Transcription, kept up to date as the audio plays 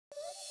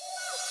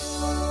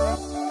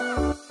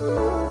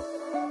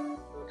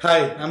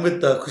Hi, I'm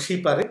with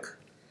Khushi Parekh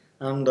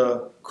and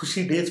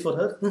Khushi days for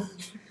her.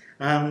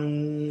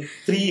 I'm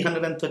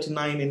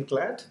 339 in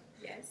CLAT,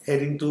 Yes.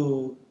 heading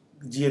to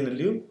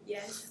GNLU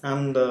Yes.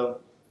 and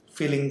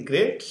feeling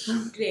great.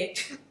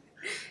 Great.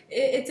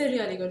 It's a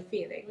really good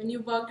feeling. When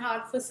you worked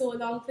hard for so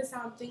long for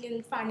something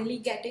and finally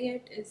getting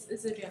it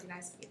is a really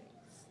nice feeling.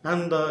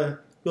 And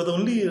you're the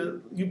only,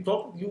 you're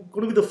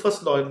going to be the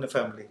first lawyer in the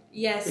family.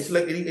 Yes. It's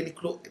like any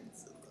close.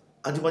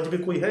 आजू बाजू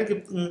में कोई है कि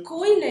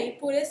कोई नहीं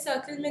पूरे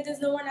circle में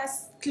there's no one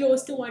as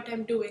close to what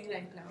I'm doing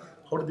right now.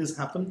 How did this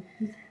happen?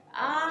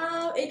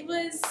 It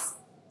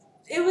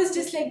was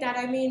just like that.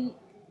 I mean,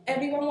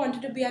 everyone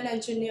wanted to be an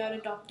engineer, a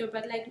doctor,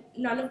 but like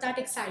none of that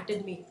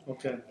excited me.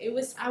 Okay.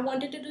 I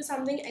wanted to do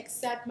something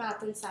except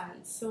math and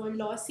science. So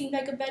law seemed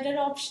like a better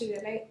option,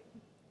 and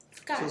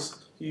I. So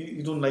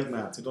you don't like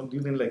maths. You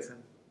didn't like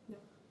science. No.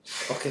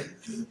 Okay.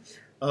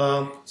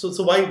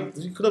 So why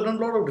you could have done a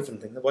lot of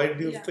different things. Why did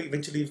you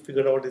eventually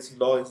figure out this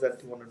law is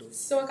that you want to do?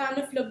 So I kind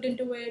of looked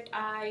into it.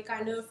 I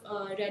kind of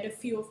read a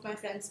few of my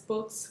friends'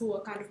 books who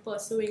were kind of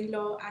pursuing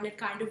law, and it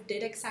kind of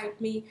did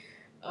excite me.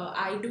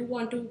 I do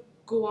want to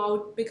go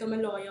out, become a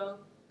lawyer,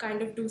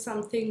 kind of do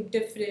something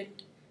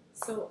different.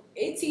 So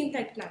it seemed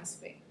like a nice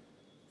way.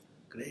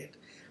 Great.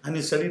 And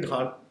you studied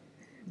hard.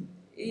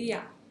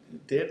 Yeah. You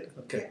did?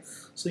 Okay.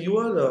 Yes. So you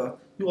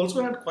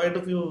also had quite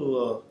a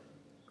few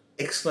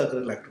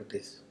extracurricular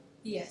activities.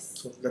 Yes.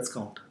 So let's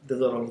count.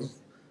 These are all.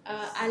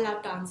 I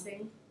love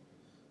dancing.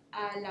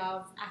 I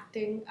love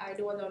acting. I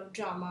do a lot of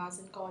dramas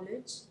in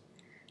college.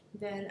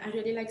 Then I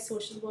really like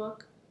social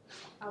work.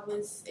 I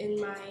was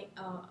in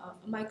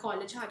my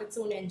college had its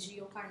own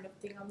NGO kind of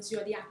thing. I was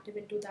really active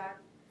into that.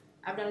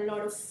 I've done a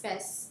lot of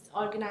fest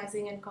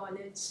organizing in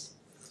college.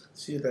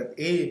 See that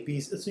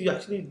So you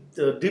actually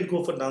did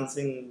go for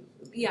dancing.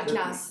 Yeah,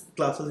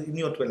 classes in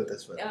your 12th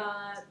as well.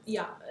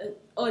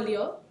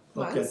 Earlier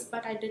once, Okay.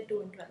 but I did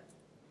do in 12th.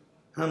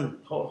 And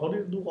how did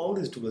you do all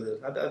these together?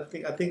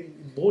 I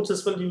think boards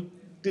as well you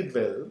did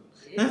well.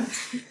 Yeah.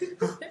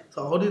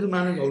 So how did you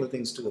manage all the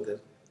things together?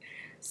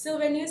 So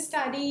when you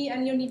study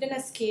and you need an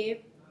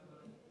escape,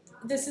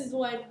 this is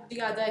what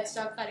the other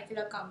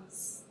extracurricular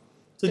comes.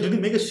 So did you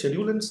make a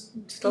schedule and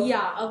stuff?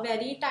 Yeah, a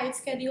very tight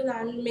schedule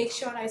and make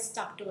sure I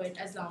stuck to it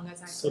as long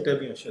as I could. So tell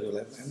me your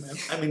schedule.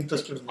 I'm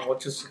interested in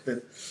what your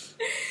schedule.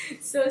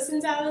 So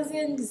since I was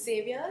in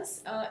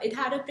Xavier's, it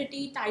had a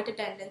pretty tight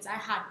attendance. I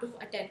had to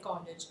attend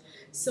college.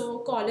 So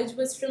college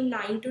was from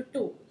 9 to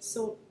 2.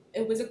 So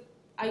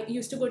I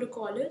used to go to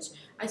college.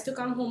 I used to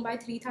come home by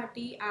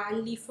 3:30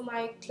 and leave for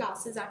my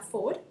classes at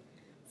 4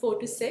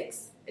 to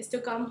 6. I used to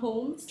come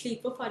home,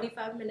 sleep for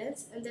 45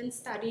 minutes and then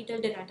study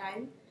till dinner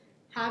time.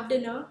 Have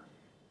dinner,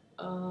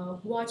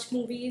 watch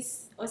movies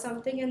or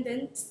something, and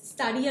then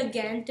study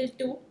again till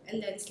 2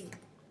 and then sleep.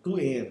 2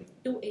 a.m.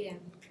 2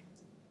 a.m.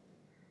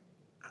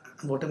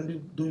 What time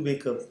do you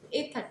wake up?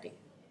 8:30.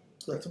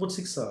 So that's about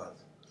 6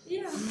 hours.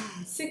 Yeah,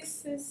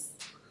 6 is...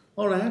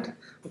 Alright,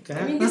 okay.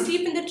 I mean, you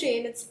sleep in the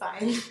train, it's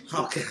fine.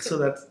 Okay, so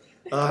that's...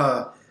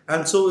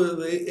 and so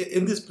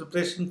in this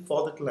preparation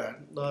for the CLAT,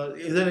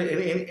 is there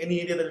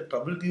any area that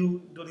troubled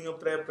you during your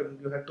prep and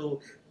you had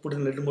to put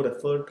in a little more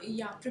effort?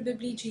 Yeah,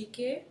 probably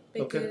GK,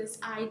 because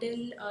I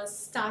didn't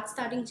start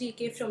studying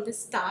GK from the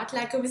start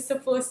like I was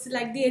supposed to,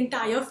 like the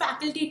entire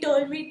faculty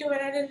told me to,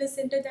 and I didn't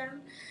listen to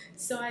them.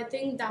 So I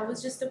think that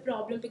was just the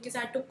problem, because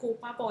I had to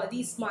cope up all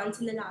these months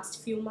in the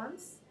last few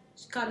months,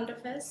 current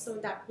affairs, so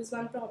that was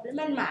one problem.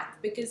 And math,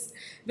 because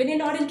when you're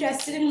not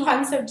interested in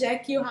one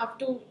subject, you have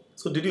to...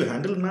 So did you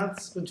handle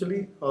maths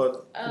eventually?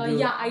 Or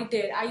yeah, I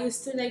did. I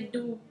used to like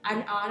do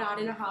an hour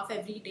and a half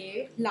every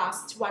day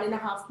last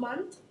 1.5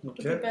 months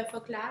to prepare for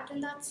CLAT,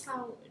 and that's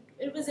how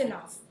it was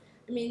enough.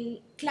 I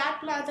mean,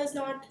 CLAT math is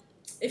not...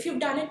 If you've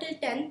done it till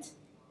 10th,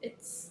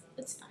 it's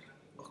fine.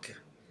 Okay.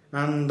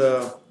 And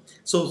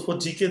so for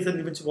GK then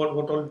eventually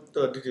what all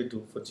did you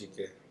do for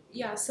GK?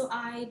 Yeah, so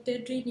I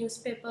did read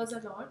newspapers a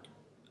lot.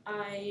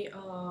 I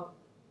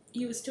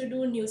used to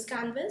do news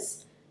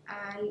canvas,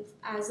 and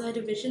as a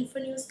revision for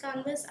news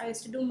canvas, I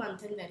used to do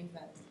month end very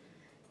well.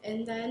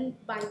 And then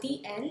by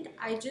the end,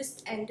 I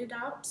just ended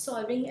up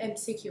solving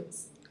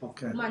MCQs.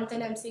 Okay. Month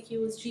end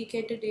MCQs,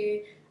 GK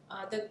today,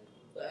 the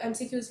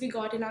MCQs we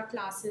got in our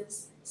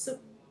classes. So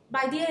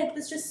by the end, it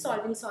was just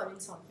solving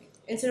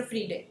instead of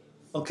reading.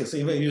 Okay, so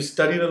you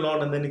studied a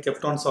lot and then you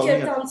kept on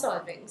solving. Kept on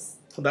solving.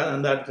 So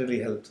that really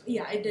helped.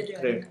 Yeah, it did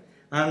really Great. help.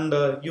 And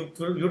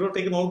you'd have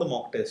taken all the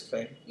mock tests,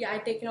 right? Yeah,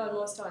 I'd taken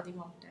almost all the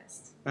mock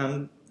tests.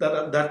 And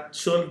that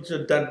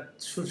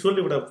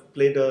surely would have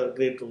played a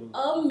great role.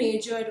 A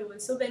major role.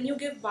 So when you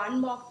give one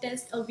mock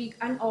test a week,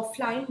 and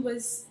offline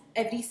was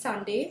every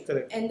Sunday.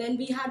 Correct. And then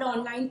we had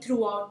online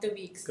throughout the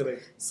weeks.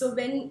 Correct. So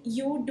when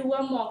you do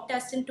a mock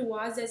test in 2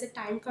 hours, there's a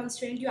time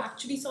constraint. You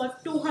actually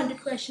solve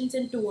 200 questions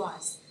in 2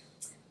 hours.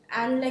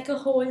 And like a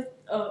whole...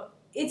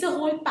 it's a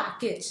whole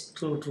package.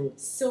 True.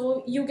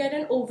 So you get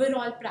an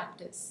overall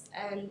practice,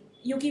 and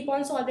you keep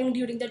on solving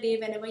during the day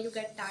whenever you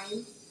get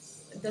time.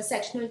 The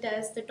sectional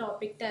test, the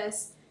topic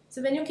test.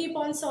 So when you keep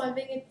on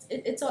solving,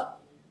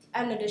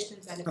 an additional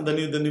benefit. And then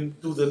you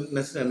do the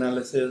necessary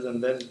analysis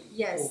and then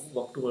Yes.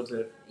 walk towards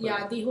it.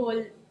 Yeah, the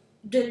whole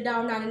drill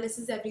down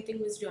analysis, everything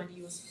was really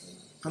useful.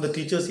 And the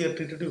teachers here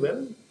treated you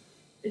well?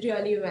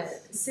 Really well.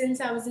 Since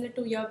I was in a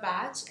 2-year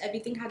batch,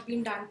 everything had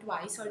been done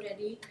twice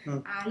already.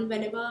 And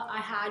whenever I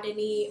had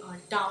any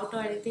doubt or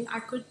anything, I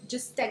could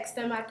just text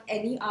them at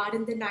any hour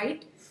in the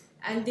night,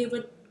 and they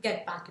would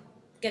get back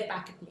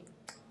at me.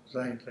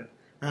 Right.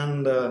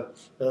 And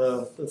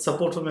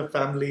support from your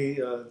family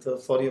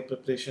for your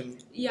preparation?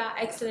 Yeah,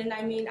 excellent.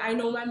 I mean, I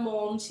know my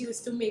mom, she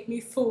used to make me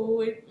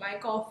food, my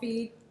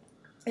coffee.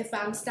 If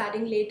I'm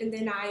studying late in the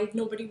night,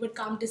 nobody would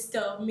come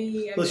disturb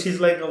me. So she's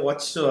like a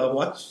watch Yeah.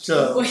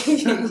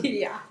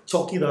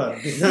 chowkidar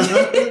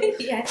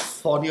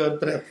Yes. for your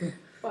prep.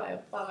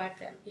 For my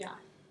prep, yeah.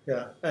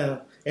 Yeah.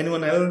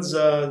 Anyone else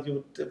you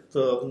would,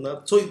 so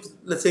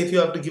let's say if you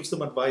have to give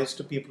some advice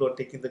to people who are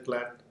taking the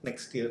CLAT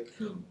next year,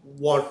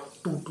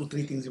 what 2 to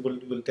 3 things you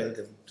will tell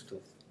them to do?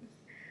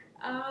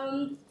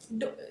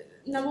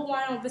 Number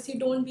one, obviously,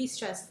 don't be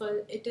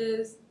stressful. It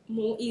is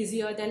more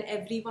easier than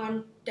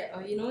everyone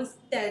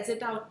tells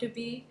it out to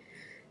be.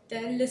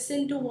 Then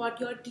listen to what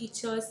your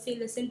teachers say,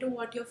 listen to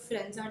what your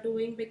friends are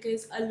doing,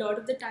 because a lot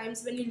of the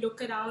times when you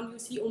look around, you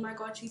see, oh my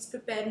god, she's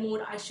prepared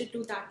more, I should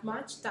do that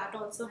much. That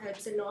also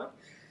helps a lot.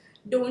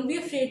 Don't be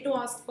afraid to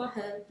ask for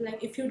help.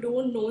 Like, if you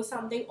don't know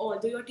something,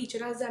 although your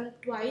teacher has done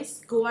it twice,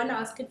 go and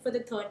ask it for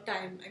the 3rd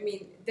time. I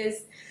mean,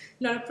 there's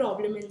not a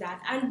problem in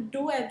that. And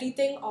do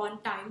everything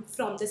on time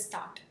from the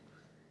start.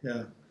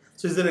 Yeah.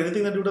 So is there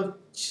anything that would have,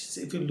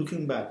 if you're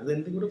looking back, is there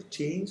anything would have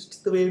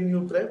changed the way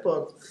you prep,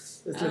 or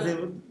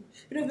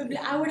probably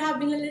I would have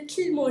been a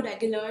little more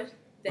regular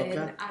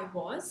than I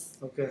was.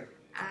 Okay.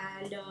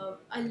 And a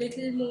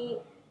little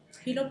more,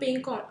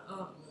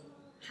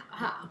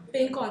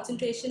 paying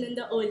concentration in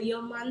the earlier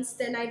months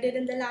than I did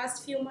in the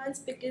last few months,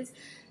 because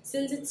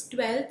since it's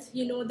 12th,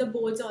 the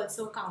boards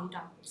also count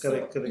up.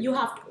 Correct. You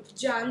have to,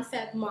 Jan,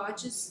 Feb,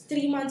 March is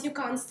 3 months you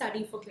can't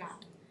study for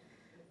CLAT.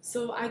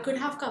 So I could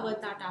have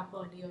covered that up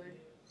earlier.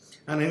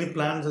 And any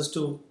plans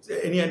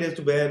any ideas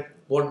to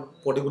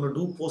what you're going to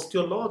do post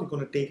your law? You're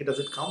going to take it as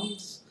it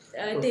comes?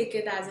 Take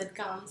it as it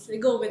comes. We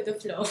go with the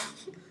flow.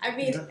 I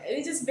mean,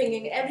 we're just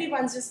winging it.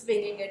 Everyone's just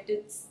winging it.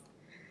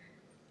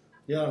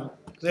 Yeah,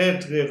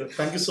 great.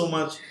 Thank you so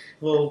much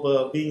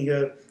for being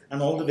here,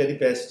 and all the very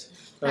best.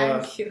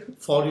 Thank you.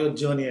 For your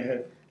journey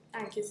ahead.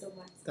 Thank you so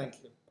much. Thank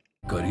you.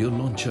 Career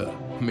Launcher.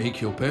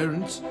 Make your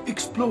parents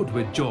explode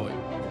with joy.